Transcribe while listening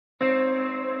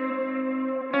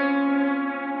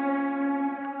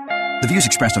The views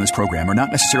expressed on this program are not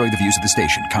necessarily the views of the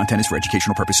station. Content is for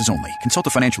educational purposes only. Consult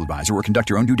a financial advisor or conduct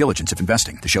your own due diligence if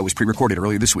investing. The show was pre-recorded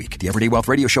earlier this week. The Everyday Wealth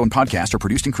Radio Show and podcast are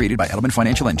produced and created by Edelman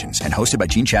Financial Engines and hosted by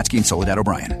Gene Chatzky and Soledad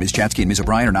O'Brien. Ms. Chatzky and Ms.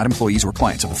 O'Brien are not employees or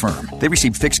clients of the firm. They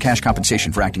receive fixed cash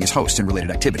compensation for acting as hosts and related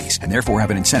activities, and therefore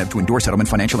have an incentive to endorse Edelman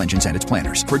Financial Engines and its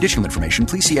planners. For additional information,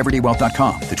 please see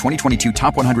everydaywealth.com. The 2022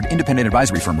 Top 100 Independent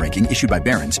Advisory Firm ranking issued by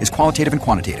Barron's is qualitative and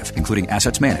quantitative, including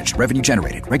assets managed, revenue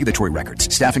generated, regulatory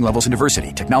records, staffing levels and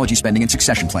diversity, technology spending, and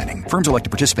succession planning. Firms elect to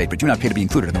participate but do not pay to be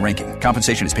included in the ranking.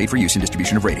 Compensation is paid for use in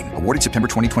distribution of rating. Awarded September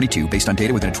 2022 based on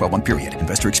data within a 12-month period.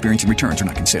 Investor experience and returns are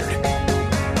not considered.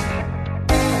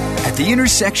 At the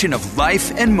intersection of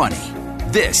life and money,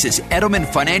 this is Edelman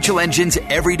Financial Engine's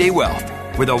Everyday Wealth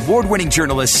with award-winning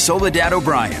journalist Soledad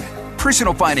O'Brien,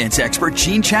 personal finance expert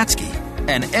Gene Chatzky,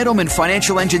 and Edelman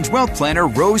Financial Engine's wealth planner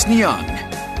Rose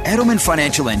Nyung. Edelman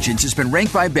Financial Engines has been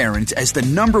ranked by Barron's as the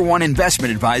 #1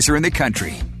 investment advisor in the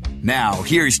country. Now,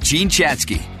 here's Gene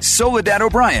Chatzky, Soledad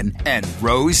O'Brien, and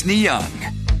Rose Nyung.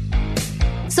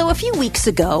 So a few weeks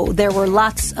ago, there were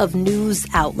lots of news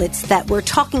outlets that were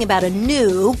talking about a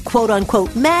new,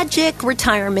 quote-unquote, magic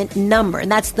retirement number. And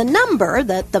that's the number,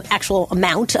 the actual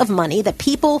amount of money that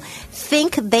people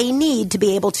think they need to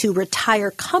be able to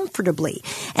retire comfortably.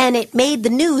 And it made the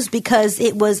news because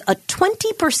it was a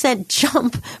 20%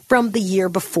 jump from the year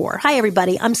before. Hi,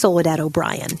 everybody. I'm Soledad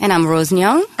O'Brien. And I'm Rose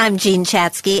Nyung. I'm Gene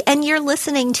Chatzky. And you're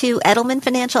listening to Edelman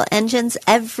Financial Engine's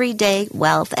Everyday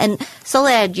Wealth. And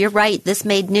Soledad, you're right. This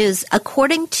made news.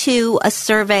 According to a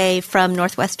survey from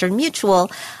Northwestern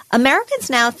Mutual, Americans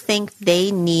now think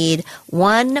they need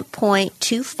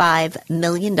 $1.25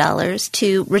 million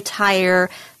to retire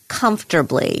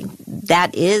comfortably.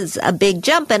 That is a big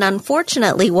jump. And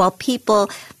unfortunately, while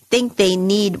people think they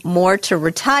need more to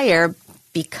retire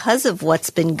because of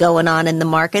what's been going on in the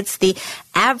markets, the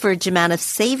average amount of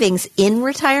savings in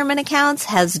retirement accounts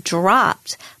has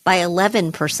dropped by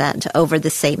 11% over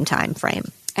the same time frame.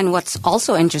 And what's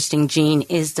also interesting, Gene,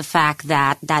 is the fact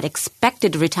that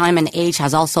expected retirement age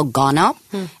has also gone up.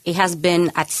 It has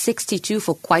been at 62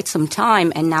 for quite some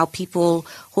time, and now people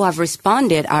who have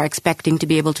responded are expecting to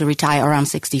be able to retire around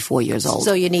 64 years old.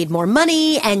 So you need more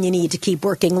money and you need to keep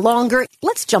working longer.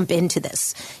 Let's jump into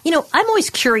this. You know, I'm always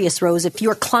curious, Rose, if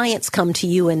your clients come to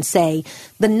you and say,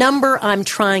 the number I'm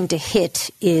trying to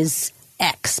hit is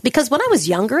X. Because when I was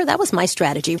younger, that was my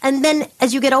strategy. And then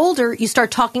as you get older, you start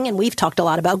talking, and we've talked a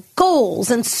lot about goals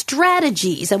and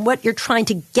strategies and what you're trying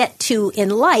to get to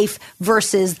in life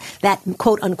versus that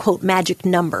quote-unquote magic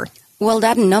number. Well,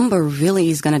 that number really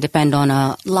is going to depend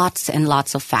on lots and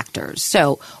lots of factors.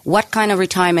 So what kind of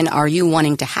retirement are you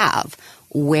wanting to have?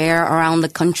 Where around the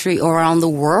country or around the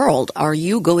world are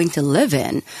you going to live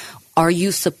in? Are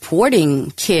you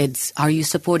supporting kids? Are you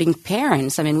supporting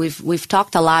parents? I mean, we've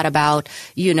talked a lot about,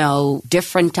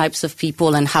 different types of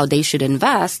people and how they should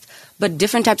invest, but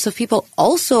different types of people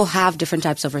also have different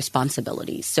types of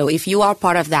responsibilities. So if you are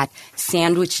part of that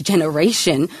sandwich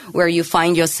generation where you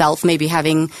find yourself maybe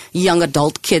having young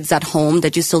adult kids at home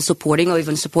that you're still supporting or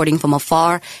even supporting from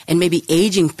afar, and maybe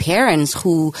aging parents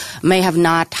who may have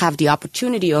not have the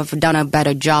opportunity or have done a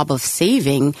better job of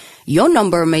saving, your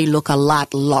number may look a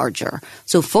lot larger.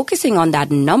 So focusing on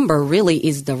that number really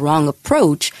is the wrong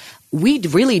approach.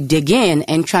 We'd really dig in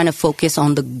and trying to focus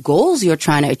on the goals you're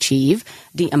trying to achieve,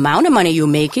 the amount of money you're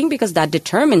making, because that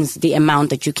determines the amount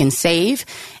that you can save,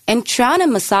 and trying to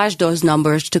massage those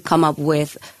numbers to come up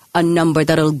with a number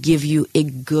that'll give you a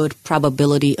good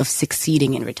probability of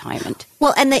succeeding in retirement.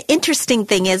 Well, and the interesting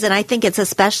thing is, and I think it's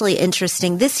especially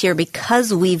interesting this year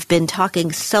because we've been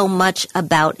talking so much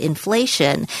about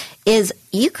inflation, is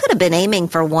you could have been aiming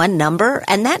for one number,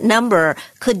 and that number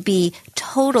could be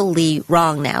totally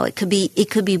wrong now. It could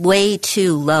be way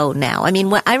too low now. I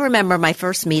mean, I remember my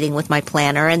first meeting with my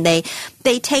planner, and they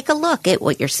take a look at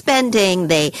what you're spending.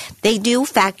 They do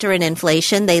factor in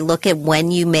inflation. They look at when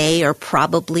you may or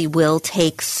probably will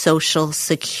take Social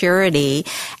Security,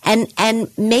 and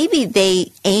maybe they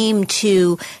aim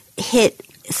to hit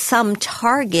some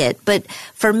target. But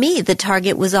for me, the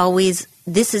target was always,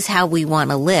 this is how we want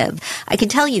to live. I can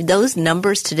tell you those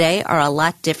numbers today are a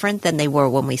lot different than they were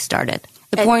when we started.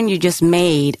 The point you just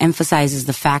made emphasizes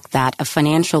the fact that a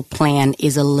financial plan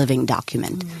is a living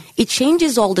document. It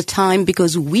changes all the time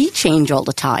because we change all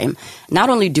the time. Not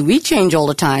only do we change all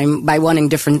the time by wanting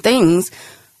different things,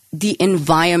 the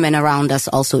environment around us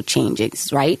also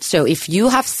changes, right? So if you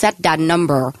have set that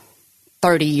number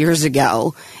 30 years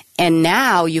ago, and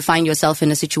now you find yourself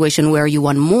in a situation where you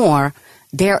want more,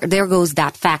 there goes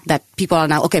that fact that people are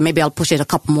now, okay, maybe I'll push it a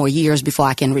couple more years before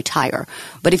I can retire.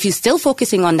 But if you're still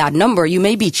focusing on that number, you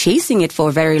may be chasing it for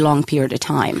a very long period of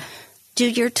time. Do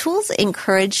your tools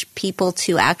encourage people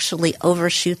to actually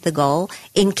overshoot the goal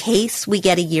in case we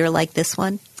get a year like this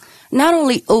one? Not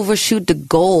only overshoot the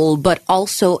goal, but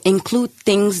also include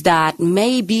things that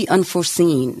may be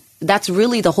unforeseen. That's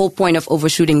really the whole point of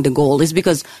overshooting the goal, is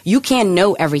because you can't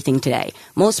know everything today.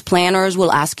 Most planners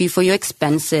will ask you for your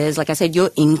expenses, like I said,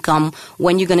 your income,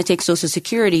 when you're going to take Social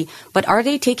Security. But are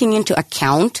they taking into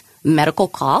account medical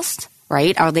costs?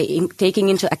 Right? Are they taking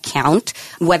into account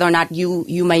whether or not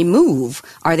you may move?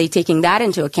 Are they taking that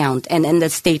into account? And the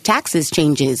state taxes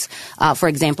changes, for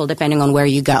example, depending on where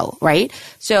you go, right?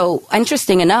 So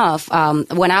interesting enough,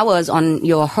 when I was on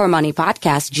your Her Money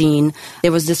podcast, Jean,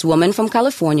 there was this woman from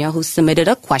California who submitted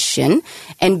a question,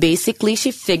 and basically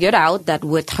she figured out that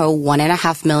with her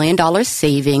 $1.5 million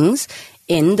savings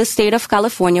in the state of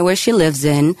California where she lives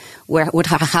in, where with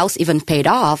her house even paid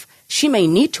off, she may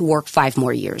need to work 5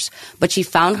 more years. But she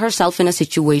found herself in a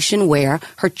situation where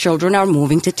her children are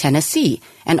moving to Tennessee.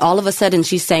 And all of a sudden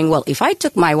she's saying, well, if I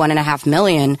took my $1.5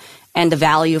 million and the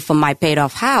value from my paid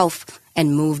off house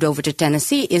and moved over to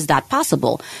Tennessee, is that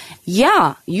possible?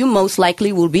 Yeah, you most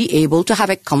likely will be able to have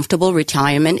a comfortable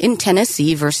retirement in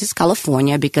Tennessee versus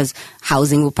California, because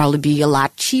housing will probably be a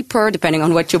lot cheaper depending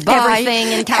on what you buy.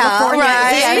 Everything in California.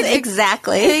 Right.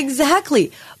 Exactly.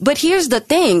 Exactly. But here's the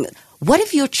thing. What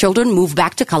if your children move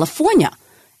back to California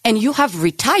and you have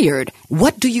retired?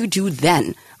 What do you do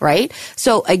then, right?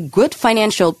 So a good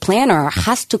financial planner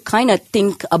has to kind of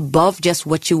think above just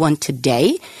what you want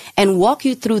today and walk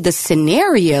you through the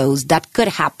scenarios that could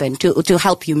happen to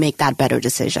help you make that better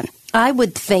decision. I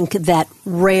would think that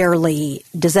rarely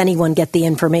does anyone get the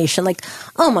information like,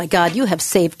 oh my God, you have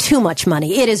saved too much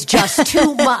money. It is just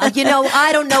too much. I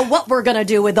don't know what we're going to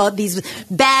do with all these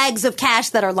bags of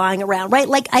cash that are lying around, right?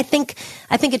 Like, I think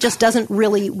it just doesn't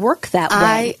really work that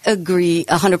way. I agree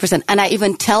 100%. And I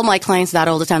even tell my clients that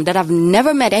all the time, that I've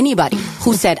never met anybody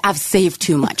who said, I've saved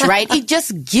too much, right? It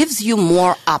just gives you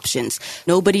more options.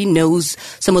 Nobody knows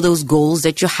some of those goals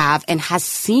that you have and has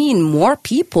seen more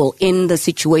people in the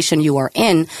situation you are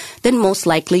in than most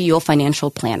likely your financial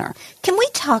planner. Can we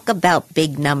talk about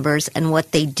big numbers and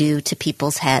what they do to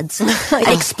people's heads?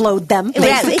 Explode them.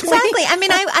 Yes, exactly. I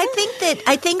mean,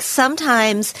 I think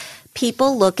sometimes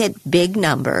people look at big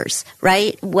numbers,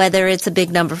 right? Whether it's a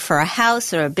big number for a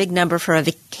house or a big number for a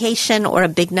vacation or a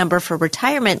big number for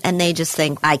retirement, and they just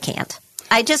think, I can't.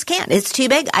 I just can't. It's too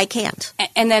big. I can't.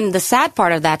 And then the sad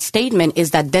part of that statement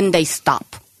is that then they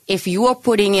stop. If you are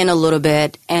putting in a little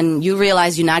bit and you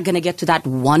realize you're not going to get to that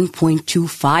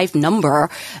 1.25 number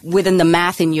within the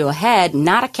math in your head,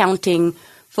 not accounting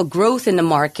for growth in the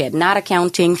market, not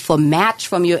accounting for match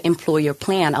from your employer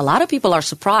plan, a lot of people are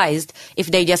surprised if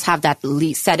they just have that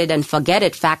set it and forget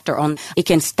it factor on. It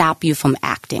can stop you from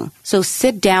acting. So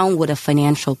sit down with a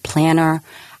financial planner,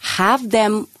 have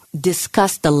them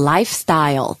discuss the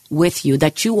lifestyle with you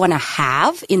that you want to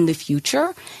have in the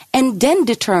future, and then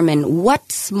determine what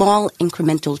small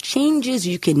incremental changes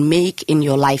you can make in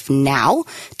your life now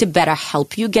to better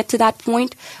help you get to that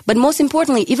point. But most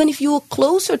importantly, even if you're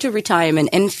closer to retirement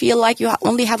and feel like you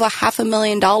only have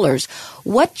 $500,000,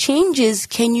 what changes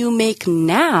can you make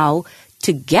now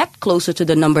to get closer to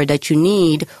the number that you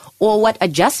need? Or what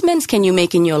adjustments can you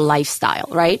make in your lifestyle,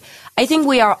 right? I think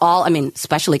we are all,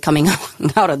 especially coming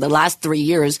out of the last 3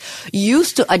 years,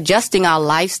 used to adjusting our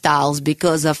lifestyles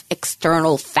because of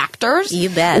external factors. You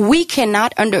bet. We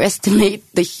cannot underestimate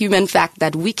the human fact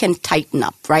that we can tighten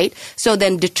up, right? So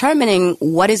then determining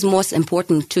what is most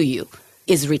important to you.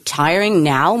 Is retiring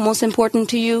now most important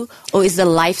to you, or is the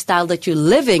lifestyle that you're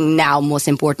living now most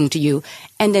important to you?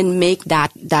 And then make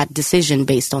that decision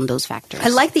based on those factors. I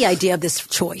like the idea of this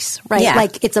choice, right? Yeah.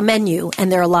 Like, it's a menu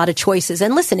and there are a lot of choices.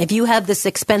 And listen, if you have this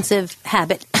expensive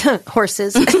habit,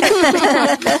 horses, then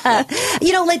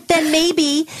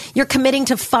maybe you're committing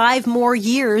to 5 more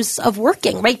years of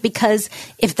working, right? Because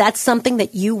if that's something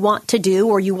that you want to do,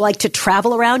 or you like to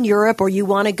travel around Europe, or you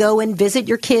want to go and visit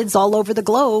your kids all over the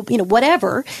globe,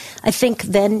 whatever, I think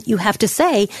then you have to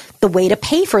say the way to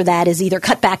pay for that is either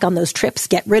cut back on those trips,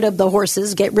 get rid of the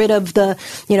horses, get rid of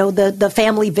the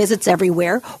family visits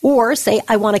everywhere, or say,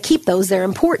 I want to keep those, they're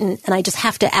important, and I just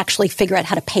have to actually figure out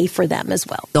how to pay for them as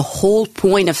well. The whole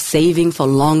point of saving for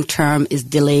long term is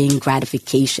delaying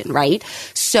gratification, right?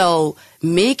 So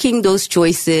making those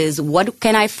choices, what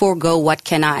can I forego, what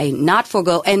can I not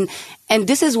forego? And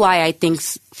this is why I think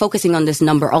focusing on this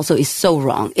number also is so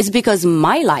wrong. It's because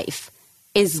my life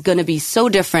is going to be so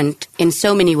different in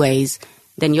so many ways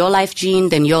than your life, Jean,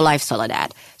 than your life,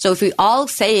 Soledad. So if we're all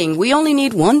saying we only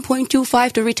need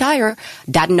 1.25 to retire,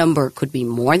 that number could be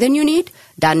more than you need.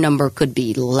 That number could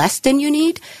be less than you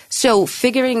need. So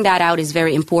figuring that out is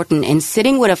very important, and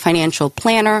sitting with a financial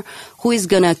planner who is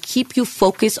going to keep you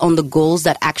focused on the goals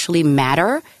that actually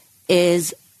matter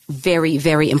is very,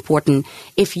 very important.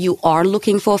 If you are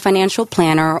looking for a financial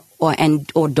planner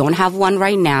or don't have one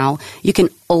right now, you can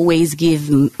always give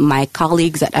my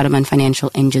colleagues at Edelman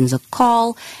Financial Engines a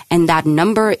call, and that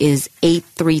number is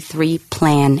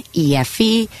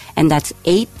 833-PLAN-EFE, and that's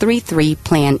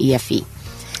 833-PLAN-EFE.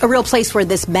 A real place where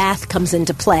this math comes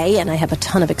into play, and I have a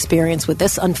ton of experience with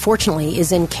this, unfortunately,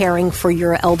 is in caring for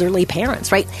your elderly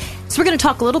parents, right? So we're going to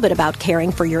talk a little bit about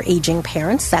caring for your aging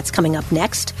parents. That's coming up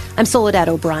next. I'm Soledad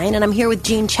O'Brien, and I'm here with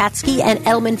Jean Chatzky and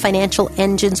Edelman Financial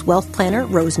Engines wealth planner,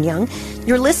 Rosen Young.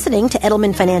 You're listening to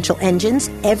Edelman Financial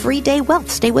Engines Everyday Wealth.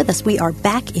 Stay with us. We are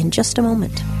back in just a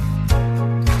moment.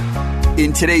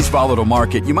 In today's volatile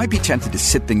market, you might be tempted to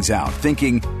sit things out,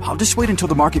 thinking, I'll just wait until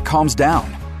the market calms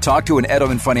down. Talk to an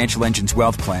Edelman Financial Engines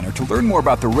wealth planner to learn more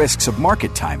about the risks of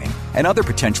market timing and other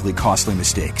potentially costly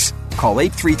mistakes. Call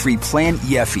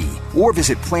 833-PLAN-EFE or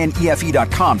visit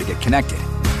planefe.com to get connected.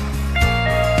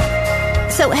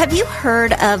 So have you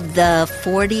heard of the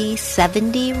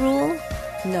 40-70 rule?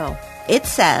 No. It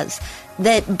says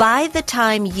that by the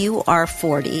time you are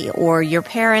 40 or your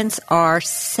parents are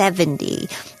 70,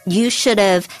 you should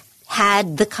have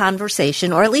had the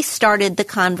conversation, or at least started the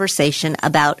conversation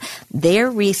about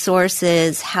their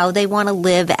resources, how they want to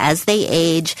live as they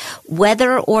age,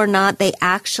 whether or not they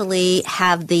actually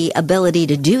have the ability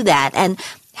to do that, and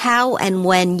how and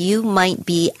when you might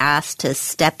be asked to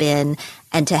step in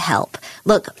and to help.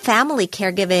 Look, family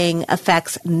caregiving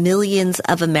affects millions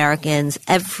of Americans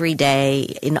every day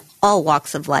in all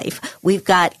walks of life. We've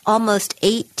got almost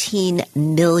 18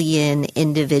 million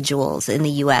individuals in the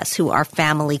U.S. who are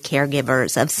family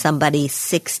caregivers of somebody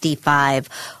 65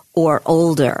 or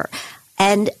older.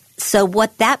 And so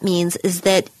what that means is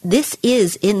that this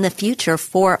is in the future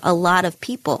for a lot of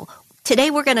people.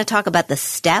 Today we're going to talk about the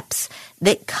steps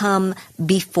that come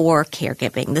before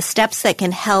caregiving, the steps that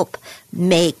can help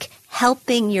make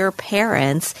helping your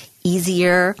parents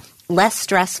easier, less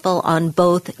stressful on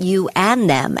both you and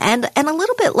them, and a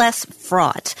little bit less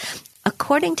fraught.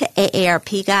 According to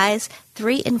AARP, guys,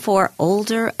 3 in 4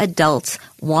 older adults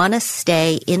want to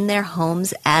stay in their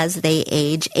homes as they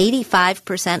age.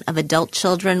 85% of adult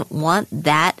children want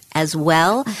that as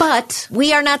well. But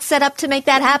we are not set up to make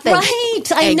that happen.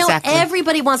 Right. I know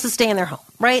everybody wants to stay in their home,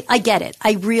 right? I get it.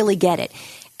 I really get it.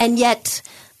 And yet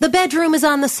the bedroom is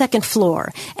on the second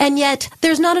floor. And yet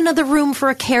there's not another room for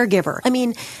a caregiver. I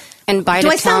mean, and by do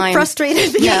the I sound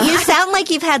frustrated? Yeah. You sound like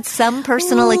you've had some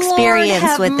personal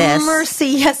experience with this. Lord have mercy.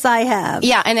 Yes, I have.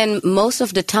 Yeah, and then most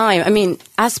of the time, I mean,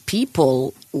 as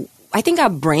people, I think our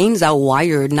brains are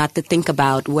wired not to think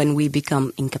about when we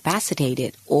become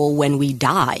incapacitated or when we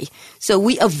die. So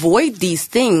we avoid these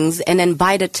things, and then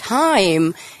by the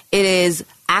time it is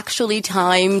actually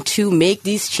time to make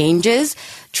these changes,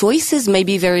 choices may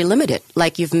be very limited.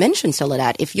 Like you've mentioned,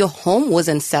 Soledad, if your home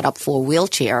wasn't set up for a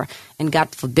wheelchair and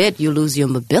God forbid you lose your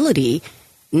mobility,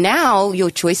 now your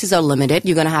choices are limited.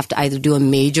 You're going to have to either do a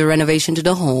major renovation to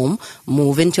the home,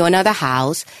 move into another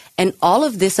house, and all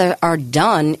of this are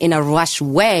done in a rush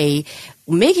way,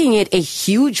 making it a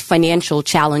huge financial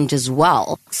challenge as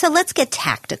well. So let's get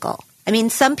tactical. I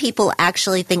mean, some people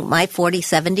actually think my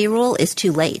 40-70 rule is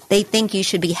too late. They think you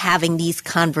should be having these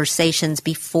conversations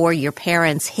before your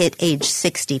parents hit age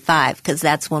 65, because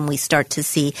that's when we start to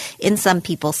see, in some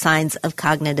people, signs of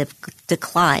cognitive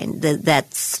decline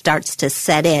that starts to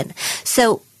set in.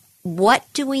 So what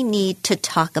do we need to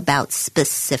talk about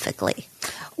specifically?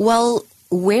 Well,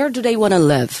 where do they want to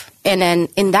live? And then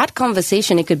in that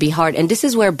conversation, it could be hard. And this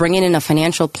is where bringing in a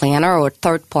financial planner or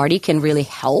third party can really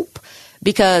help.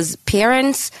 Because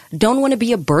parents don't want to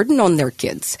be a burden on their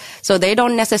kids. So they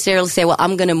don't necessarily say, well,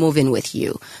 I'm going to move in with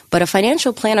you. But a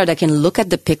financial planner that can look at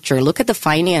the picture, look at the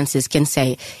finances, can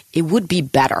say, it would be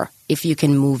better if you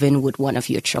can move in with one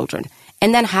of your children.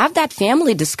 And then have that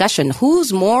family discussion.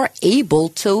 Who's more able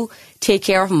to take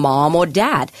care of mom or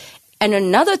dad? And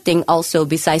another thing also,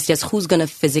 besides just who's going to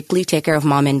physically take care of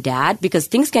mom and dad, because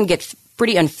things can get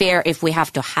pretty unfair if we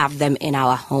have to have them in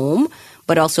our home,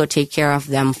 but also take care of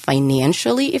them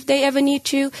financially if they ever need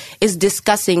to, is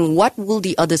discussing what will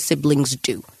the other siblings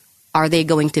do. Are they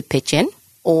going to pitch in,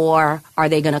 or are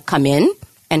they going to come in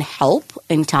and help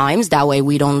in times? That way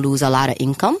we don't lose a lot of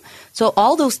income. So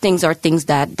all those things are things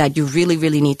that you really,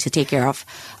 really need to take care of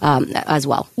as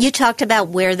well. You talked about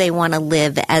where they want to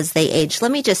live as they age.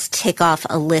 Let me just tick off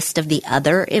a list of the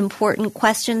other important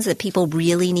questions that people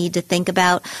really need to think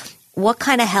about. what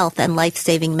kind of health and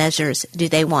life-saving measures do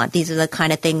they want? These are the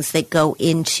kind of things that go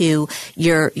into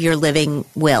your living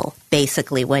will,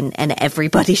 basically, and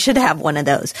everybody should have one of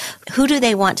those. Who do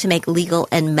they want to make legal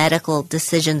and medical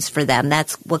decisions for them?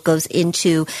 That's what goes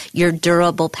into your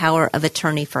durable power of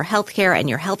attorney for healthcare and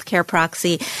your healthcare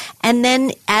proxy. And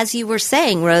then, as you were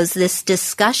saying, Rose, this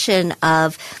discussion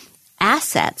of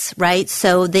assets, right?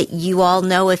 So that you all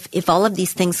know if all of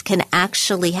these things can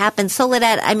actually happen.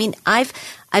 Soledad, I mean, I've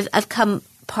come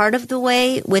part of the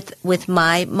way with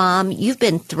my mom. You've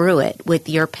been through it with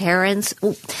your parents.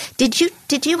 Did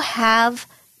you have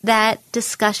that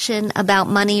discussion about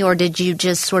money, or did you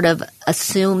just sort of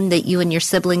assume that you and your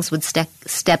siblings would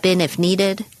step in if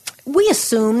needed? We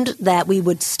assumed that we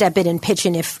would step in and pitch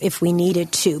in if we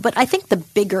needed to. But I think the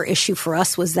bigger issue for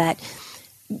us was that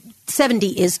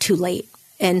 70 is too late.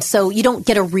 And so you don't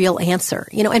get a real answer,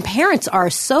 and parents are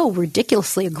so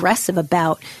ridiculously aggressive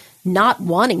about not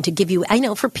wanting to give you, I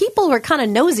know for people who are kind of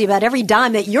nosy about every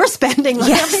dime that you're spending on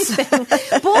everything,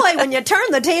 boy, when you turn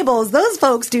the tables, those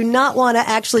folks do not want to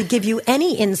actually give you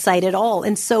any insight at all.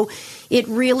 And so it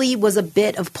really was a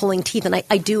bit of pulling teeth. And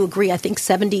I do agree. I think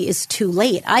 70 is too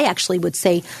late. I actually would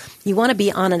say you want to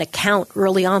be on an account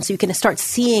early on so you can start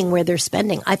seeing where they're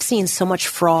spending. I've seen so much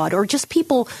fraud, or just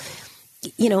people,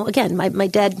 again, my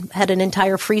dad had an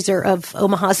entire freezer of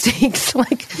Omaha steaks.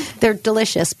 Like, they're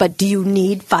delicious, but do you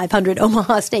need 500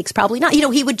 Omaha steaks? Probably not.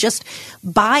 He would just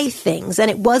buy things. And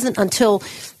it wasn't until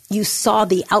you saw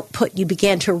the output you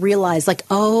began to realize, like,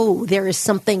 oh, there is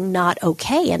something not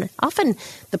okay. And often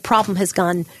the problem has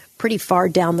gone pretty far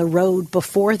down the road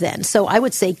before then. So I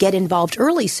would say get involved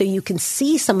early so you can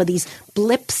see some of these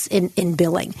blips in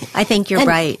billing. I think you're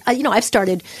right. I've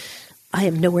started... I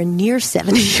am nowhere near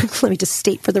 70. Let me just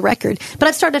state for the record. But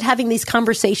I've started having these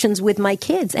conversations with my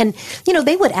kids. And,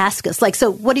 they would ask us, like,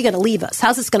 so what are you going to leave us?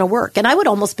 How's this going to work? And I would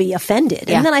almost be offended.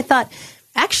 Yeah. And then I thought,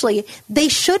 actually, they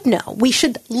should know. We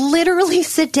should literally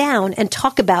sit down and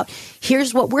talk about,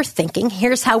 here's what we're thinking.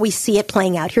 Here's how we see it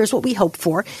playing out. Here's what we hope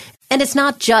for. And it's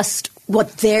not just what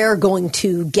they're going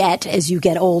to get as you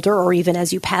get older or even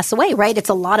as you pass away, right? It's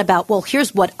a lot about, well,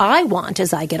 here's what I want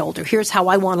as I get older. Here's how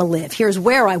I want to live. Here's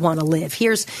where I want to live.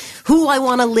 Here's who I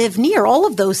want to live near. All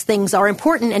of those things are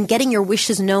important, and getting your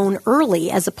wishes known early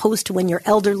as opposed to when you're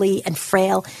elderly and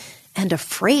frail and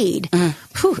afraid.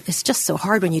 It's just so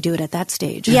hard when you do it at that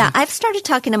stage. Yeah, I've started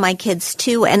talking to my kids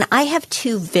too, and I have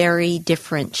two very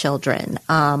different children.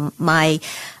 My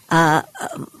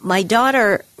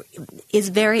daughter is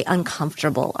very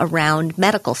uncomfortable around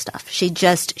medical stuff. She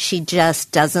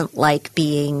just doesn't like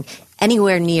being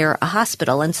anywhere near a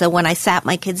hospital. And so when I sat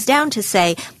my kids down to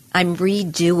say, I'm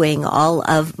redoing all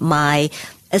of my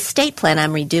estate plan,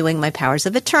 I'm redoing my powers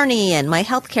of attorney and my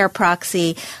healthcare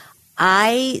proxy,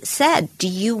 I said,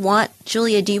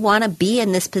 Julia, do you want to be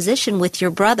in this position with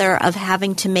your brother of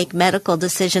having to make medical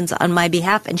decisions on my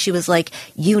behalf? And she was like,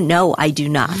 I do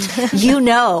not.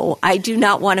 I do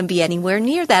not want to be anywhere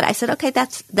near that. I said, okay,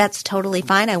 that's totally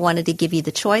fine. I wanted to give you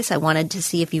the choice. I wanted to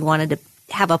see if you wanted to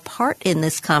have a part in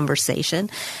this conversation.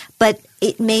 But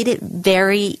it made it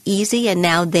very easy, and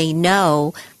now they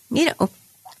know,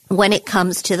 when it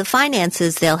comes to the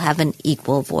finances, they'll have an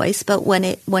equal voice. But when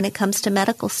it comes to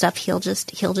medical stuff, he'll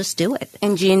just do it.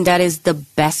 And Jean, that is the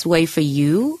best way for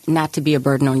you not to be a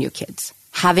burden on your kids.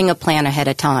 Having a plan ahead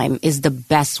of time is the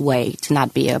best way to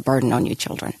not be a burden on your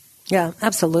children. Yeah,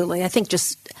 absolutely. I think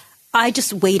I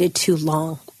just waited too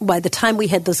long. By the time we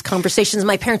had those conversations,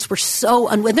 my parents were so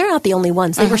unwilling. They're not the only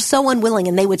ones. They were so unwilling,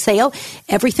 and they would say, oh,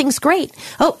 everything's great.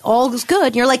 Oh, all is good.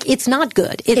 And you're like, it's not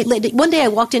good. One day I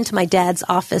walked into my dad's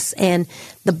office, and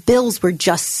the bills were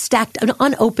just stacked,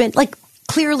 unopened, like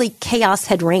clearly chaos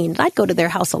had reigned. I'd go to their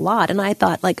house a lot, and I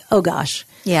thought, like, oh, gosh.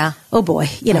 Yeah. Oh, boy.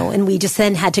 And we just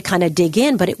then had to kind of dig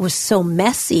in, but it was so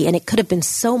messy, and it could have been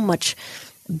so much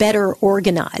better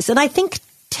organized. And I think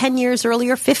 10 years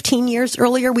earlier, 15 years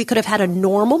earlier, we could have had a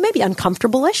normal, maybe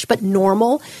uncomfortable-ish, but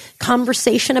normal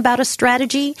conversation about a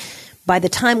strategy. By the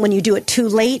time when you do it too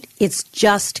late, it's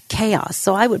just chaos.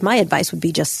 So my advice would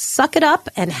be just suck it up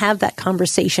and have that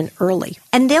conversation early.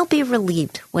 And they'll be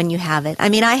relieved when you have it. I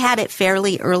mean, I had it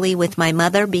fairly early with my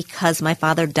mother because my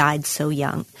father died so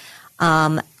young.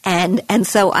 And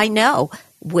so I know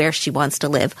where she wants to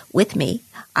live with me.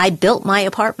 I built my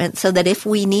apartment so that if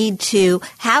we need to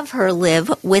have her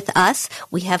live with us,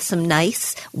 we have some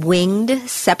nice winged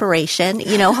separation.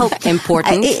 Hope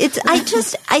important.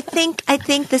 I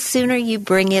think the sooner you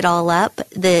bring it all up,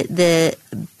 the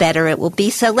better it will be.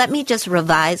 So let me just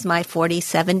revise my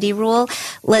 40-70 rule.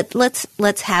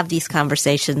 Let's have these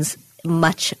conversations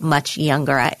much, much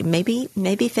younger. Maybe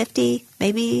 50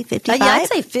 maybe 55? Yeah, I'd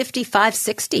say 55,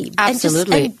 60.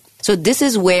 Absolutely. So this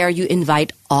is where you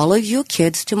invite all of your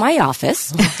kids to my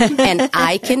office and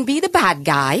I can be the bad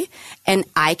guy and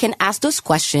I can ask those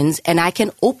questions and I can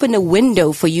open a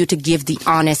window for you to give the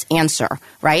honest answer,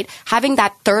 right? Having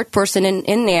that third person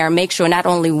in there, make sure not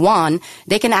only one,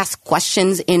 they can ask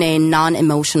questions in a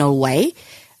non-emotional way.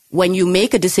 When you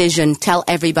make a decision, tell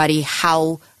everybody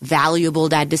how valuable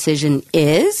that decision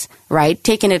is, right?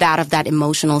 Taking it out of that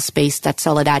emotional space that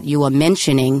Soledad you were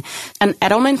mentioning. An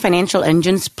Edelman Financial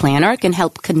Engines planner can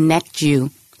help connect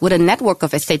you with a network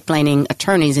of estate planning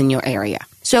attorneys in your area.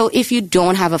 So if you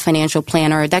don't have a financial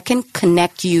planner that can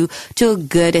connect you to a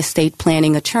good estate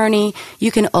planning attorney,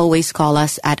 you can always call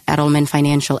us at Edelman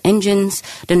Financial Engines.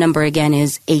 The number again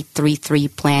is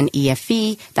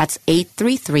 833-PLAN-EFE. That's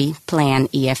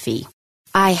 833-PLAN-EFE.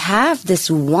 I have this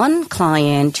one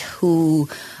client who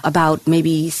about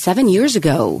maybe 7 years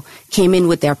ago came in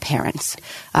with their parents.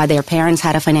 Their parents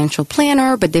had a financial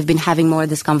planner, but they've been having more of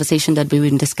this conversation that we've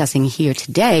been discussing here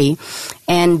today.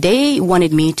 And they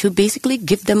wanted me to basically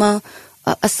give them a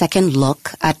second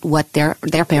look at what their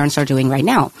parents are doing right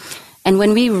now. And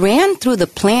when we ran through the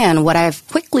plan, what I've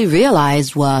quickly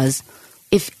realized was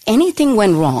if anything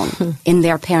went wrong in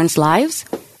their parents' lives,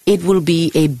 it will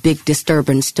be a big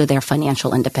disturbance to their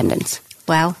financial independence.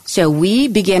 Wow. So we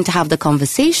began to have the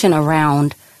conversation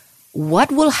around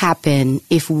what will happen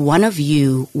if one of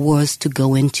you was to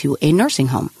go into a nursing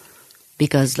home.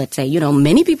 Because let's say,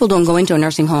 many people don't go into a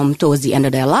nursing home towards the end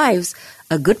of their lives.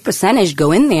 A good percentage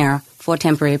go in there for a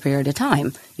temporary period of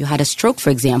time. You had a stroke,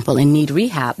 for example, and need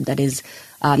rehab that is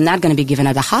not going to be given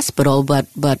at a hospital, but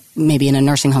maybe in a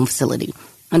nursing home facility.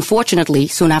 Unfortunately,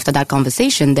 soon after that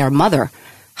conversation, their mother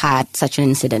had such an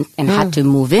incident and had to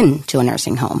move in to a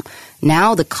nursing home.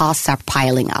 Now the costs are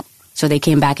piling up. So they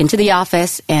came back into the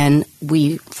office and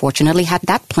we fortunately had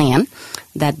that plan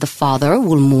that the father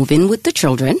will move in with the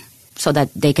children so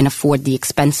that they can afford the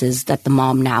expenses that the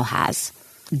mom now has.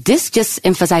 This just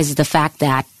emphasizes the fact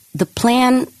that the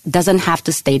plan doesn't have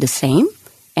to stay the same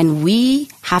and we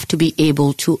have to be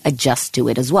able to adjust to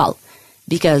it as well.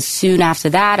 Because soon after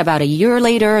that, about a year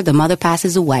later, the mother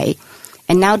passes away.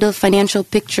 And now the financial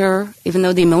picture, even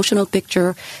though the emotional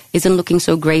picture isn't looking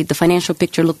so great, the financial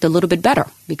picture looked a little bit better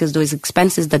because those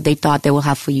expenses that they thought they will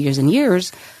have for years and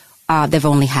years, they've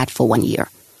only had for 1 year.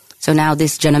 So now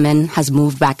this gentleman has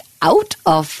moved back out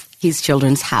of his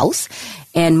children's house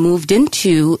and moved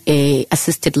into a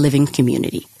assisted living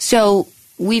community. So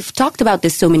we've talked about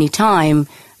this so many times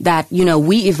that,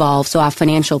 we evolve, so our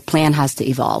financial plan has to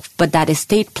evolve. But that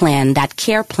estate plan, that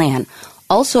care plan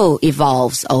also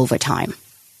evolves over time.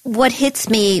 What hits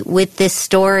me with this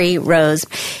story, Rose,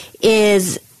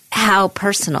 is how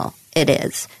personal it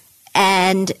is.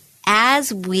 And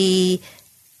as we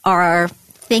are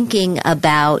thinking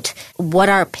about what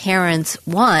our parents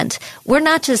want, we're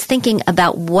not just thinking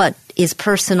about what is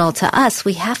personal to us.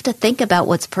 We have to think about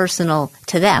what's personal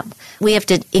to them. We have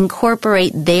to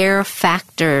incorporate their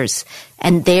factors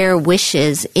and their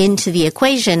wishes into the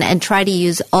equation and try to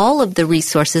use all of the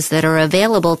resources that are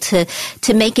available to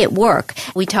make it work.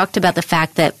 We talked about the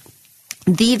fact that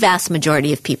the vast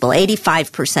majority of people,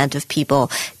 85% of people,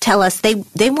 tell us they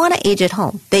want to age at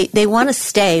home. They want to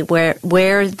stay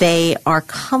where they are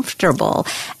comfortable.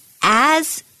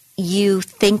 As you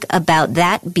think about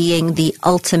that being the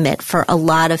ultimate for a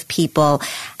lot of people,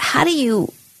 how do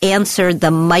you answer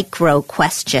the micro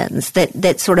questions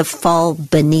that sort of fall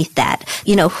beneath that?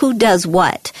 Who does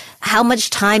what? How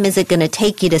much time is it going to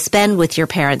take you to spend with your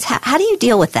parents? How do you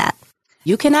deal with that?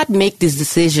 You cannot make these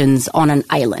decisions on an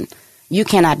island. You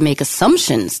cannot make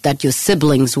assumptions that your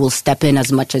siblings will step in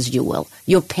as much as you will.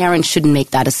 Your parents shouldn't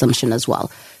make that assumption as well.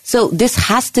 So this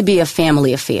has to be a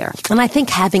family affair. And I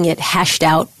think having it hashed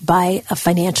out by a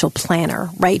financial planner,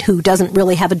 right, who doesn't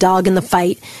really have a dog in the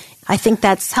fight, I think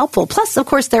that's helpful. Plus, of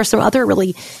course, there are some other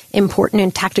really important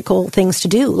and tactical things to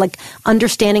do, like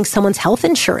understanding someone's health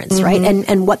insurance, right?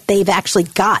 And what they've actually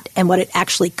got and what it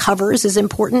actually covers is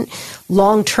important.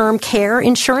 Long-term care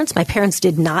insurance. My parents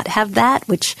did not have that,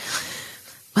 which,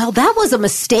 well, that was a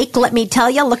mistake, let me tell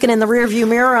you, looking in the rearview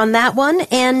mirror on that one.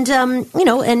 And,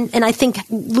 and I think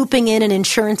looping in an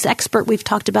insurance expert, we've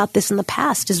talked about this in the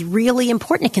past, is really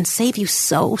important. It can save you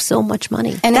so much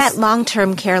money. And that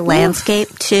long-term care landscape,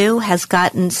 too, has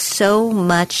gotten so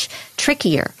much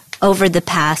trickier over the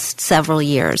past several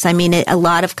years. I mean, a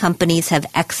lot of companies have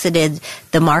exited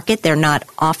the market. They're not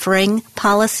offering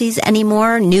policies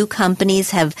anymore. New companies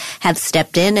have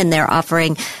stepped in, and they're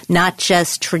offering not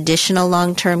just traditional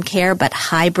long-term care, but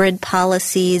hybrid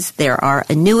policies. There are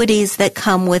annuities that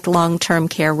come with long-term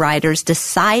care riders,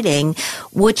 deciding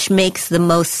which makes the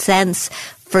most sense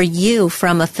for you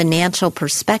from a financial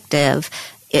perspective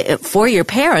for your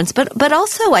parents, but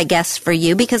also, I guess, for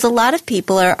you, because a lot of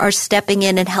people are stepping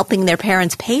in and helping their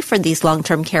parents pay for these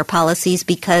long-term care policies,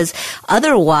 because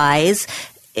otherwise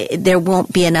there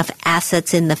won't be enough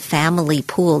assets in the family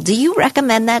pool. Do you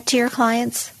recommend that to your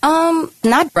clients?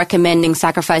 Not recommending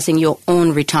sacrificing your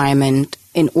own retirement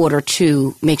in order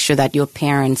to make sure that your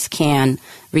parents can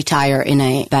retire in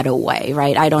a better way,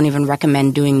 right? I don't even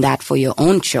recommend doing that for your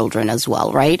own children as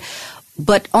well, right?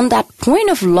 But on that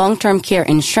point of long-term care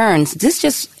insurance, this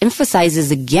just emphasizes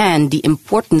again the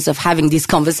importance of having these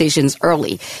conversations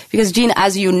early. Because, Jean,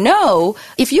 as you know,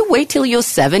 if you wait till your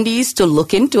 70s to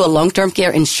look into a long-term care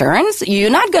insurance,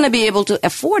 you're not going to be able to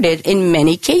afford it in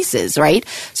many cases, right?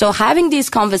 So having these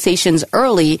conversations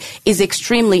early is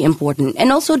extremely important.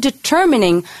 And also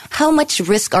determining how much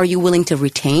risk are you willing to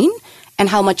retain and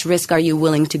how much risk are you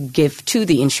willing to give to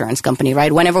the insurance company,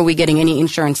 right? Whenever we're getting any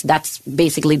insurance, that's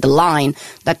basically the line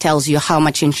that tells you how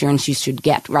much insurance you should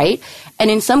get, right?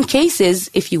 And in some cases,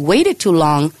 if you waited too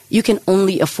long, you can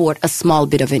only afford a small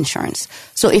bit of insurance.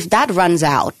 So if that runs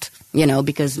out,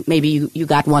 because maybe you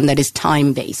got one that is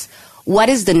time-based, what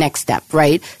is the next step,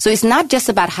 right? So it's not just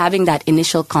about having that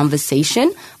initial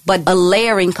conversation, but a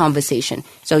layering conversation.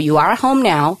 So you are at home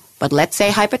now, but let's say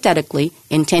hypothetically,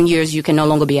 in 10 years, you can no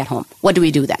longer be at home. What do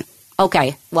we do then?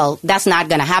 Okay, well, that's not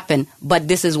going to happen, but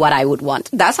this is what I would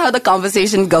want. That's how the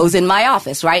conversation goes in my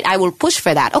office, right? I will push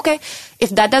for that. Okay,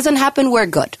 if that doesn't happen, we're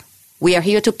good. We are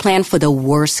here to plan for the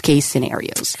worst case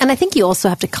scenarios. And I think you also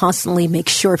have to constantly make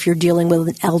sure, if you're dealing with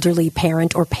an elderly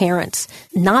parent or parents,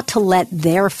 not to let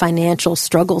their financial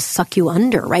struggles suck you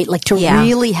under, right? Like to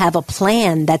really have a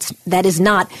plan that is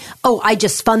not, I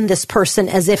just fund this person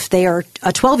as if they are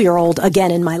a 12-year-old again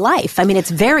in my life. I mean,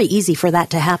 it's very easy for that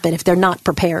to happen if they're not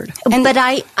prepared. But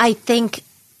I think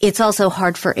it's also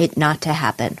hard for it not to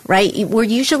happen, right? We're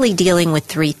usually dealing with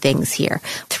three things here,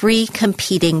 three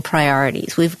competing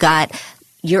priorities. We've got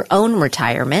your own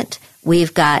retirement,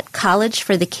 we've got college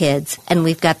for the kids, and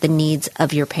we've got the needs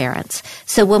of your parents.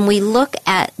 So when we look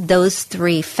at those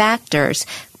three factors,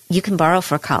 you can borrow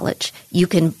for college. You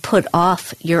can put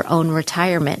off your own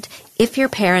retirement. If your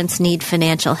parents need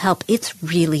financial help, it's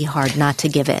really hard not to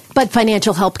give it. But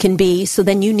financial help can be, so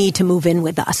then you need to move in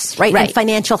with us, right? Right. And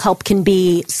financial help can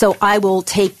be, so I'll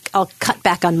cut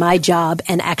back on my job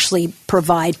and actually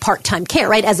provide part-time care,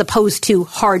 right? As opposed to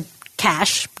hard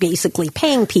cash, basically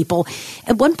paying people.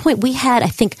 At one point we had, I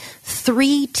think,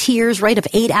 3 tiers, right, of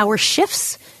 8-hour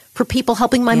shifts for people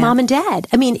helping my mom and dad.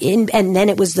 I mean, and then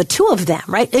it was the two of them,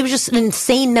 right? It was just an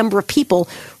insane number of people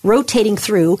rotating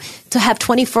through to have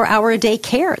 24-hour-a-day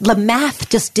care. The math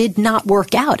just did not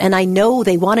work out. And I know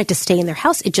they wanted to stay in their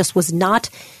house. It just was not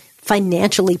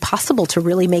financially possible to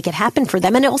really make it happen for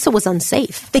them. And it also was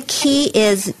unsafe. The key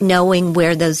is knowing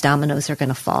where those dominoes are going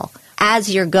to fall.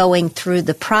 As you're going through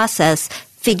the process,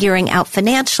 figuring out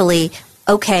financially,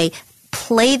 okay,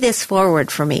 play this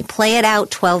forward for me. Play it out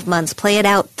 12 months. Play it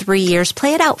out 3 years.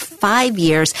 Play it out 5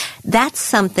 years. That's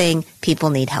something people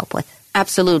need help with.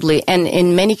 Absolutely. And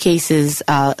in many cases,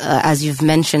 as you've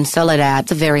mentioned, Soledad,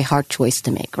 it's a very hard choice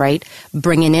to make, right?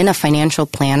 Bringing in a financial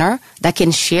planner that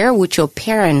can share with your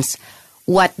parents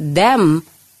what them,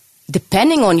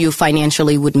 depending on you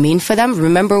financially, would mean for them.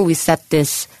 Remember, we set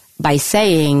this by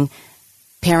saying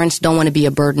parents don't want to be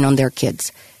a burden on their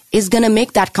kids. Is going to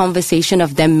make that conversation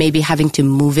of them maybe having to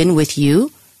move in with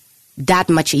you that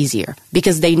much easier.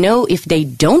 Because they know if they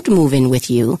don't move in with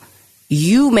you,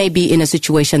 you may be in a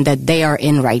situation that they are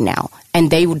in right now.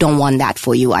 And they don't want that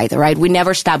for you either, right? We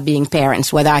never stop being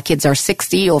parents, whether our kids are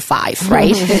 60 or 5,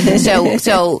 right?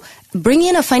 So bring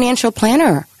in a financial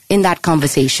planner in that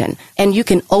conversation. And you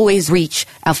can always reach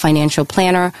a financial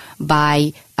planner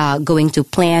by going to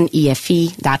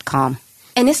planefe.com.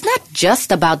 And it's not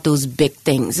just about those big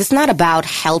things. It's not about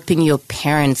helping your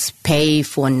parents pay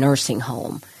for a nursing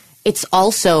home. It's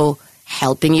also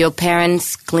helping your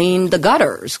parents clean the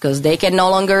gutters because they can no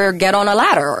longer get on a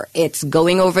ladder. It's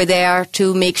going over there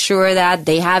to make sure that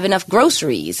they have enough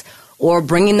groceries or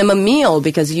bringing them a meal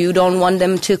because you don't want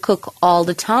them to cook all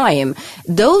the time.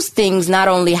 Those things not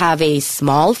only have a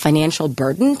small financial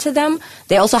burden to them,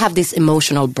 they also have this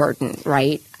emotional burden,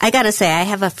 right? I got to say, I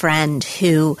have a friend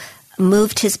who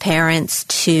moved his parents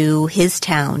to his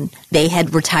town. They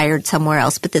had retired somewhere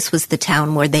else, but this was the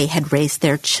town where they had raised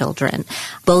their children.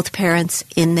 Both parents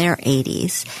in their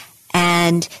 80s.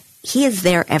 And he is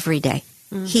there every day.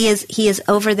 He is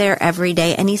over there every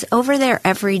day, and he's over there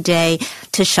every day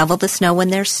to shovel the snow when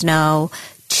there's snow,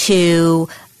 to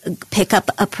pick up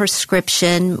a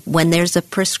prescription when there's a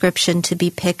prescription to be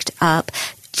picked up,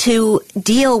 to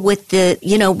deal with the,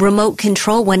 remote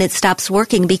control when it stops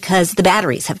working because the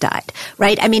batteries have died,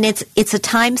 right? I mean, it's a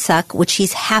time suck, which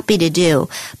he's happy to do,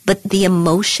 but the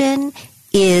emotion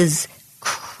is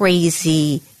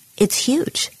crazy. It's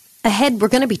huge. Ahead, we're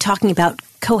going to be talking about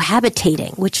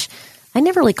cohabitating, which I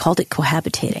never really called it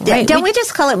cohabitating. Right? Don't we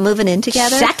just call it moving in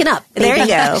together? Shacking up. Baby. There you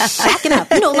go. Shacking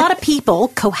up. A lot of people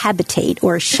cohabitate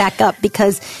or shack up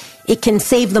because it can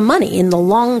save the money in the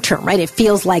long term, right? It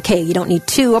feels like, hey, you don't need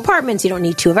 2 apartments, you don't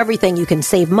need 2 of everything, you can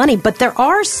save money. But there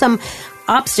are some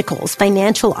obstacles,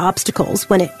 financial obstacles,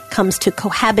 when it comes to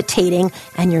cohabitating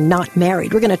and you're not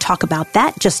married. We're going to talk about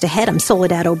that just ahead. I'm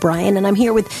Soledad O'Brien, and I'm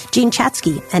here with Jean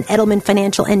Chatzky and Edelman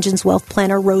Financial Engines wealth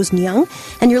planner Rose Young,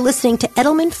 and you're listening to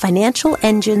Edelman Financial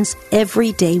Engines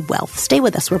Everyday Wealth. Stay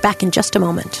with us. We're back in just a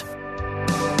moment.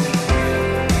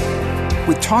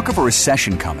 With talk of a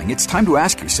recession coming, it's time to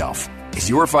ask yourself, is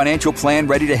your financial plan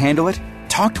ready to handle it?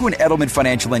 Talk to an Edelman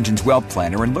Financial Engines wealth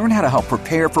planner and learn how to help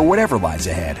prepare for whatever lies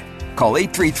ahead. Call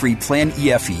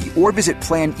 833-PLAN-EFE or visit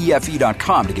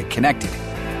planefe.com to get connected.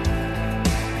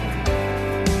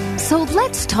 So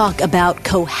let's talk about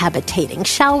cohabitating,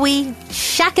 shall we?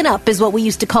 Shacking up is what we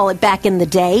used to call it back in the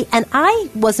day, and I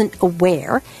wasn't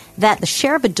aware that the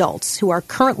share of adults who are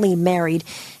currently married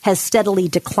has steadily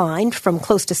declined from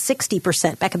close to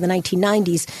 60% back in the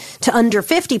 1990s to under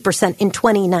 50% in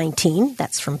 2019.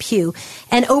 That's from Pew.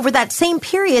 And over that same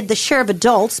period, the share of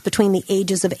adults between the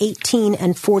ages of 18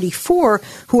 and 44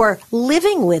 who are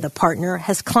living with a partner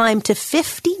has climbed to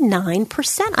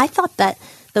 59%. I thought that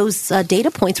those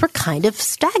data points were kind of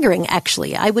staggering,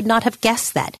 actually. I would not have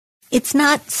guessed that. It's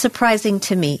not surprising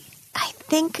to me. I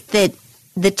think that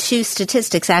the two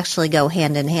statistics actually go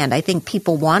hand in hand. I think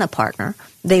people want a partner.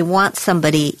 They want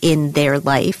somebody in their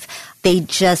life. They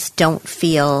just don't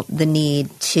feel the need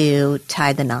to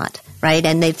tie the knot, right?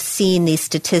 And they've seen these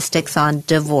statistics on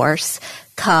divorce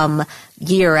come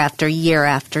year after year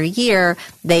after year.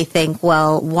 They think,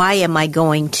 well, why am I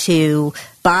going to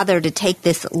bother to take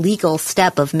this legal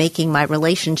step of making my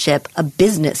relationship a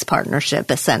business partnership,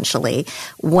 essentially,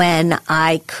 when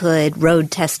I could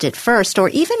road test it first or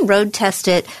even road test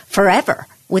it forever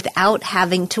without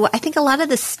having to. I think a lot of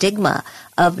the stigma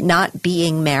of not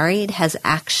being married has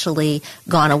actually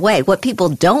gone away. What people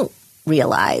don't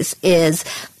realize is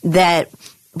that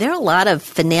there are a lot of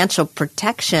financial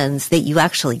protections that you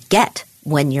actually get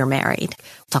when you're married.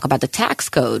 Talk about the tax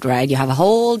code, right? You have a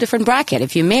whole different bracket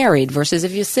if you're married versus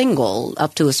if you're single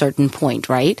up to a certain point,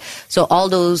 right? So all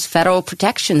those federal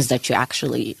protections that you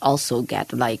actually also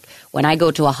get, like when I go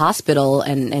to a hospital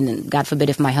and God forbid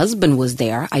if my husband was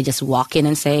there, I just walk in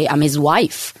and say I'm his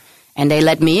wife and they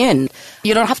let me in.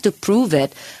 You don't have to prove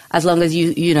it. As long as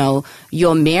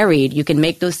you're married, you can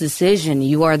make those decisions.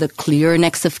 You are the clear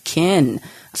next of kin.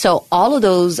 So all of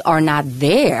those are not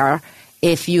there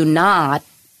if you're not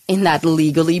in that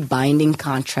legally binding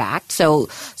contract. So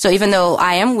even though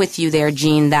I am with you there,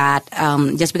 Jean, that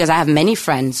just because I have many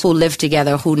friends who live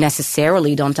together who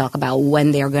necessarily don't talk about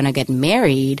when they're going to get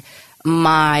married,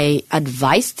 my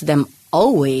advice to them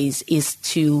always is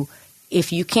to,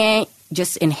 if you can't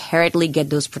just inherently get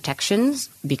those protections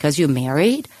because you're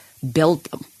married, build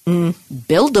them.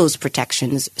 Build those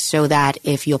protections so that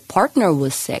if your partner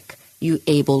was sick, you're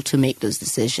able to make those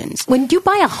decisions. When you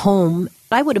buy a home,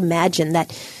 I would imagine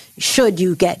that should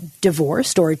you get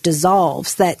divorced or it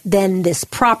dissolves, that then this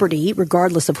property,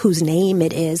 regardless of whose name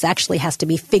it is, actually has to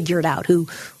be figured out who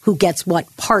gets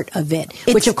what part of it,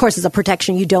 which of course is a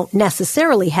protection you don't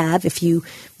necessarily have if you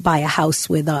buy a house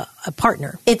with a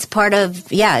partner. It's part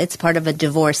of a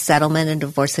divorce settlement and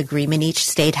divorce agreement. Each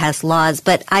state has laws,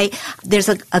 but there's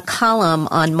a column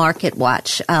on Market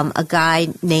Watch, a guy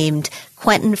named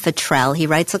Quentin Futrell. He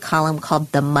writes a column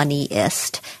called The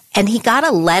Moneyist, and he got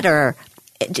a letter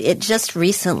just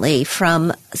recently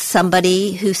from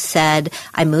somebody who said,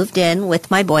 I moved in with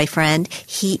my boyfriend,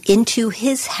 into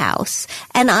his house,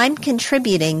 and I'm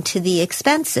contributing to the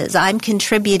expenses. I'm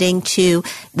contributing to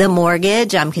the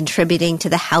mortgage. I'm contributing to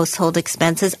the household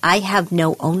expenses. I have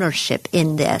no ownership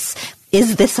in this.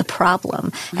 Is this a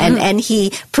problem? And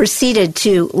he proceeded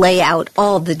to lay out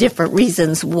all the different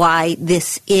reasons why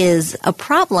this is a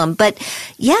problem. But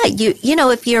yeah,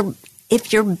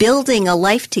 if you're building a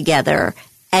life together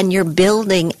and you're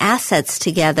building assets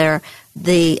together,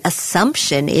 the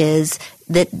assumption is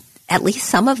that at least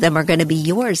some of them are going to be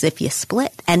yours if you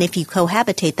split. And if you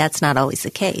cohabitate, that's not always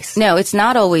the case. No, it's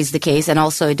not always the case. And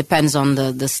also it depends on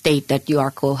the state that you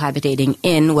are cohabitating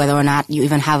in, whether or not you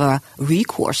even have a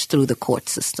recourse through the court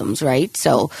systems, right?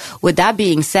 So with that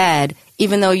being said,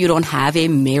 even though you don't have a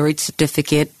marriage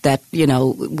certificate that,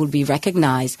 would be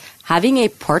recognized, having a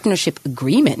partnership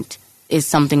agreement is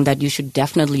something that you should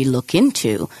definitely look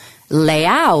into. Lay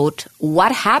out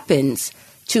what happens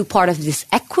to part of this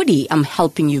equity I'm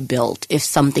helping you build if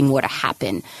something were to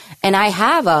happen. And I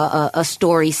have a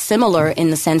story similar in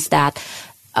the sense that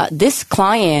this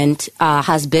client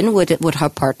has been with her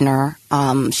partner.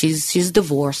 She's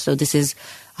divorced, so this is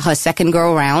her second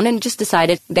go around, and just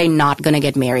decided they're not going to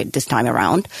get married this time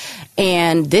around.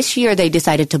 And this year they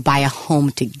decided to buy a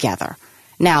home together.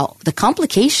 Now, the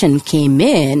complication came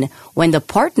in when the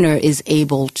partner is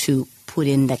able to put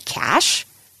in the cash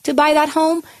to buy that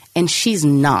home, and she's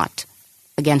not,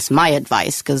 against my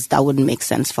advice, because that wouldn't make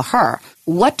sense for her.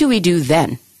 What do we do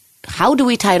then? How do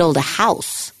we title the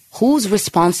house? Who's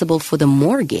responsible for the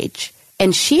mortgage?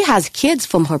 And she has kids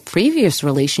from her previous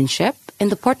relationship,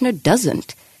 and the partner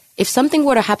doesn't. If something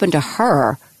were to happen to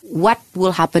her, what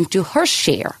will happen to her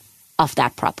share of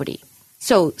that property?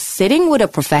 So sitting with a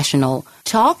professional,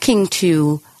 talking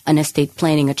to an estate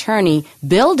planning attorney,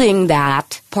 building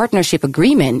that partnership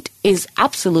agreement is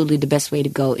absolutely the best way to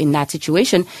go in that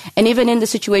situation. And even in the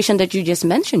situation that you just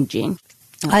mentioned, Jean.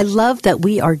 I love that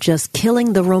we are just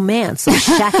killing the romance of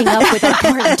shacking up with our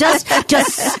partner,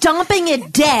 just stomping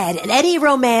it dead at any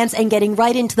romance and getting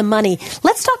right into the money.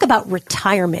 Let's talk about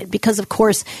retirement, because of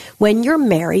course, when you're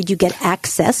married, you get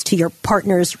access to your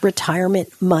partner's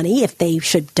retirement money. If they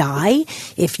should die,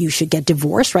 if you should get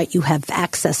divorced, right, you have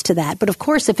access to that. But of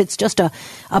course, if it's just a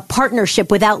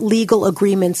partnership without legal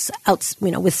agreements,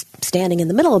 with standing in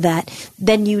the middle of that,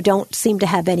 then you don't seem to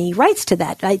have any rights to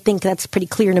that. I think that's pretty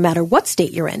clear no matter what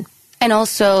state you're in. And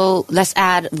also, let's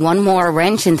add one more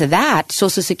wrench into that,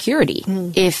 Social Security.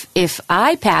 If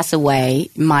I pass away,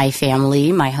 my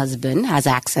family, my husband, has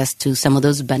access to some of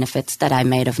those benefits that I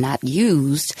might have not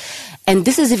used. And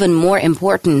this is even more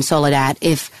important, Soledad,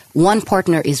 if one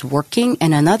partner is working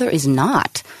and another is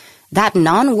not. That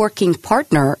non-working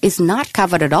partner is not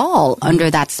covered at all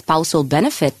under that spousal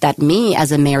benefit that me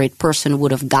as a married person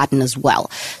would have gotten as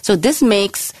well. So this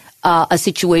makes a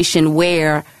situation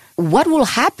where what will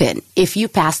happen if you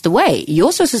passed away?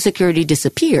 Your Social Security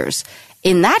disappears.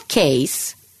 In that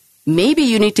case, maybe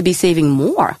you need to be saving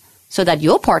more so that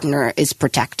your partner is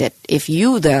protected if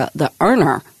you, the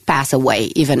earner, pass away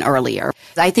even earlier.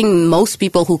 I think most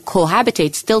people who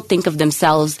cohabitate still think of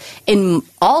themselves in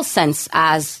all sense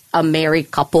as a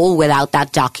married couple without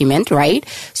that document, right?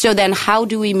 So then how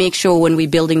do we make sure when we're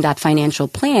building that financial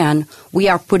plan, we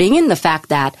are putting in the fact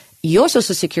that your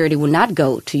Social Security will not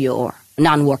go to your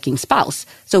non-working spouse.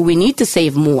 So we need to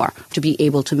save more to be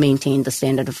able to maintain the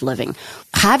standard of living.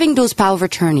 Having those power of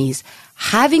attorneys,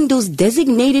 having those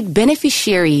designated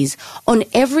beneficiaries on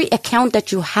every account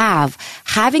that you have,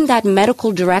 having that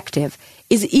medical directive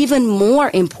is even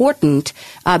more important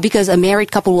because a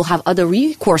married couple will have other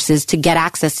recourses to get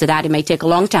access to that. It may take a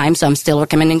long time, so I'm still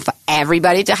recommending for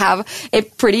everybody to have a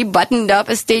pretty buttoned-up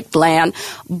estate plan.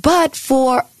 But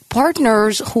for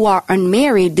partners who are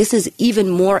unmarried, this is even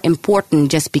more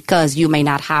important just because you may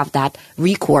not have that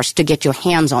recourse to get your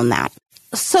hands on that.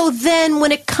 So then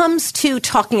when it comes to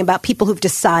talking about people who've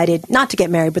decided not to get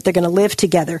married, but they're going to live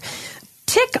together,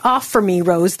 tick off for me,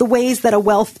 Rose, the ways that a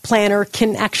wealth planner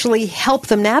can actually help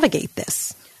them navigate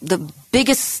this. The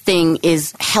biggest thing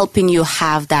is helping you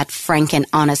have that frank and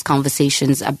honest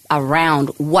conversations around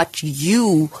what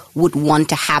you would want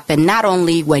to happen, not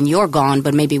only when you're gone,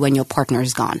 but maybe when your partner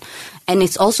is gone. And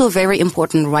it's also very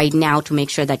important right now to make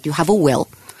sure that you have a will,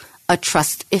 a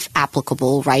trust if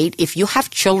applicable, right? If you have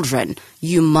children,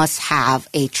 you must have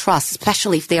a trust,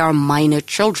 especially if they are minor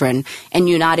children and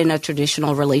you're not in a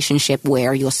traditional relationship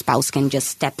where your spouse can just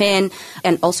step in,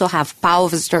 and also have power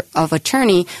of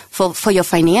attorney for your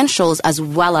financials as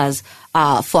well as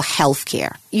for health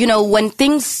care. When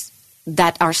things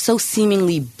that are so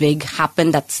seemingly big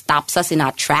happen that stops us in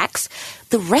our tracks,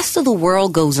 the rest of the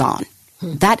world goes on.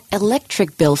 That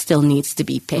electric bill still needs to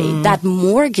be paid. That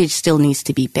mortgage still needs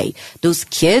to be paid. Those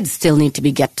kids still need to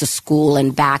get to school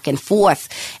and back and forth.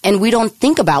 And we don't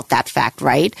think about that fact,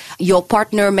 right? Your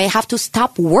partner may have to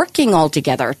stop working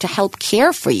altogether to help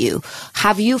care for you.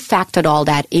 Have you factored all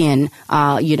that in,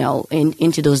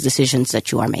 into those decisions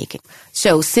that you are making?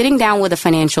 So sitting down with a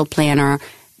financial planner,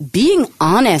 being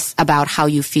honest about how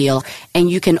you feel. And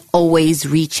you can always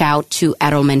reach out to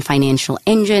Edelman Financial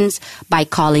Engines by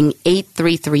calling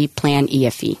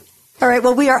 833-PLAN-EFE. All right,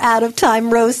 well, we are out of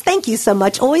time. Rose, thank you so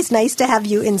much. Always nice to have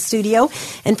you in studio.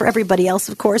 And for everybody else,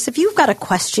 of course, if you've got a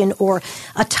question or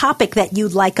a topic that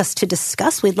you'd like us to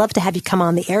discuss, we'd love to have you come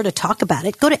on the air to talk about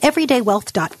it. Go to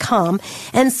everydaywealth.com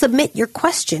and submit your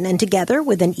question. And together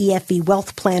with an EFE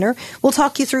Wealth Planner, we'll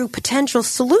talk you through potential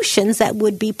solutions that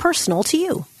would be personal to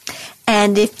you.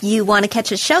 And if you want to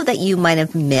catch a show that you might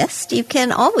have missed, you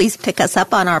can always pick us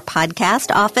up on our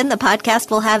podcast. Often the podcast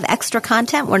will have extra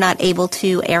content we're not able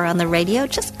to air on the radio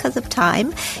just because of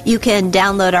time. You can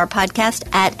download our podcast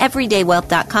at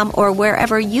everydaywealth.com or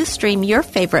wherever you stream your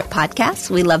favorite podcasts.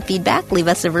 We love feedback. Leave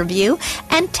us a review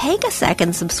and take a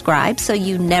second, subscribe so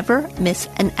you never miss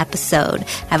an episode.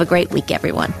 Have a great week,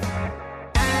 everyone.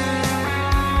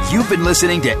 You've been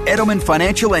listening to Edelman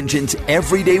Financial Engine's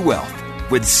Everyday Wealth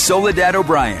with Soledad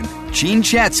O'Brien, Gene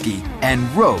Chatsky, and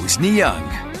Rose Neyoung.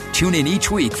 Tune in each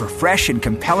week for fresh and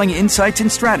compelling insights and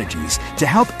strategies to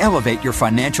help elevate your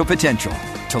financial potential.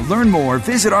 To learn more,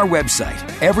 visit our website,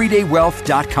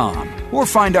 everydaywealth.com, or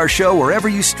find our show wherever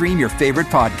you stream your favorite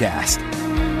podcast.